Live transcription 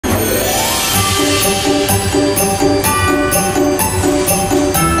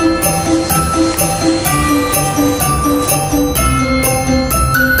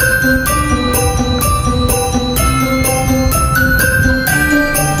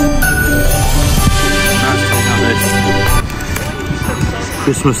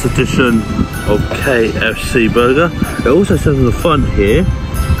Christmas edition of KFC burger. It also says on the front here,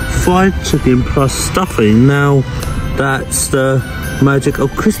 fried chicken plus stuffing. Now, that's the magic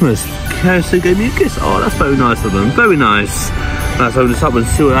of Christmas. KFC gave me a kiss. Oh, that's very nice of them. Very nice. Let's open this up and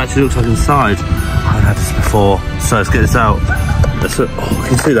see what it actually looks like inside. I haven't had this before, so let's get this out. Oh,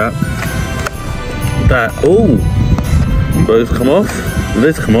 can you see that? Oh, those come off. The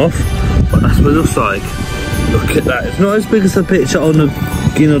lids come off. But that's what it looks like. Look at that. It's not as big as the picture on the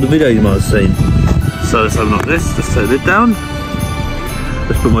beginning of the video you might have seen. So let's open up this. Let's take the lid down.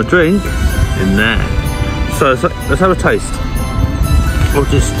 Let's put my drink in there. So let's have a taste of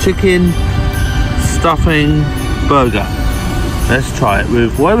this chicken stuffing burger. Let's try it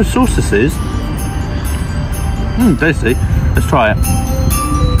with whatever sauce this is. Tasty. Let's try it.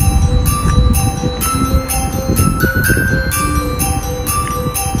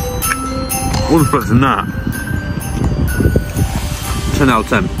 Wasn't expecting that. 10 out of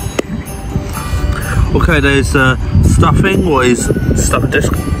 10. Okay, there's stuffing. What is stuffing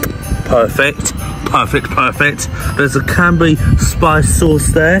disc? Perfect. Perfect. There's a Canberry spice sauce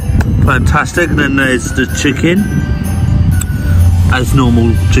there. Fantastic. And then there's the chicken. As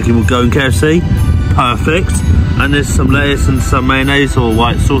normal chicken would go in KFC. Perfect. And there's some lettuce and some mayonnaise or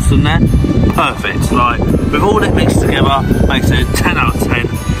white sauce in there. Perfect. Like, with all that mixed together, makes it a 10 out of 10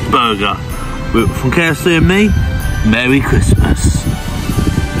 burger. From KFC and me, Merry Christmas.